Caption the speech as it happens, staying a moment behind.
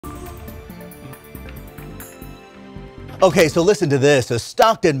Okay, so listen to this. A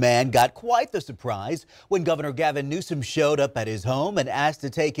Stockton man got quite the surprise when Governor Gavin Newsom showed up at his home and asked to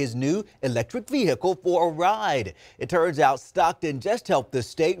take his new electric vehicle for a ride. It turns out Stockton just helped the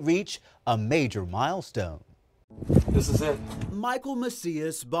state reach a major milestone. This is it. Michael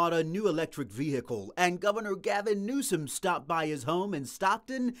Macias bought a new electric vehicle, and Governor Gavin Newsom stopped by his home in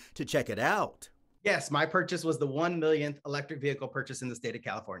Stockton to check it out. Yes, my purchase was the 1 millionth electric vehicle purchase in the state of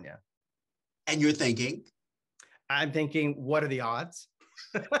California. And you're thinking? I'm thinking, what are the odds?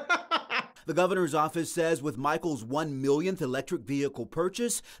 The governor's office says with Michael's 1 millionth electric vehicle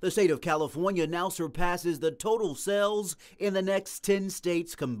purchase, the state of California now surpasses the total sales in the next 10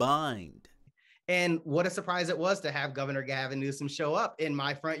 states combined. And what a surprise it was to have Governor Gavin Newsom show up in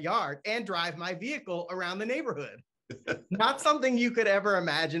my front yard and drive my vehicle around the neighborhood. Not something you could ever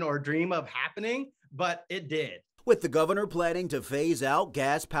imagine or dream of happening, but it did. With the governor planning to phase out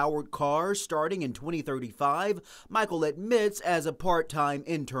gas-powered cars starting in 2035, Michael admits as a part-time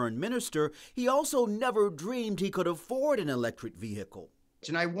intern minister, he also never dreamed he could afford an electric vehicle.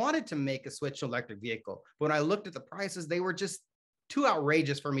 And I wanted to make a switch to electric vehicle. But when I looked at the prices, they were just too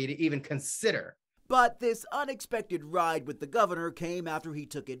outrageous for me to even consider. But this unexpected ride with the governor came after he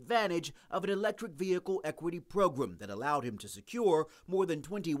took advantage of an electric vehicle equity program that allowed him to secure more than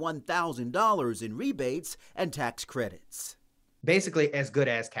 $21,000 in rebates and tax credits. Basically as good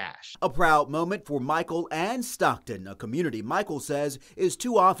as cash. A proud moment for Michael and Stockton, a community Michael says is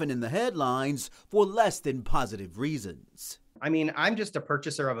too often in the headlines for less than positive reasons. I mean, I'm just a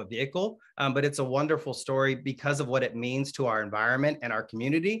purchaser of a vehicle, but it's a wonderful story because of what it means to our environment and our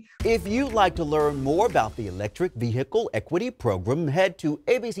community. If you'd like to learn more about the electric vehicle equity program, head to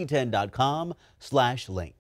abc10.com/link.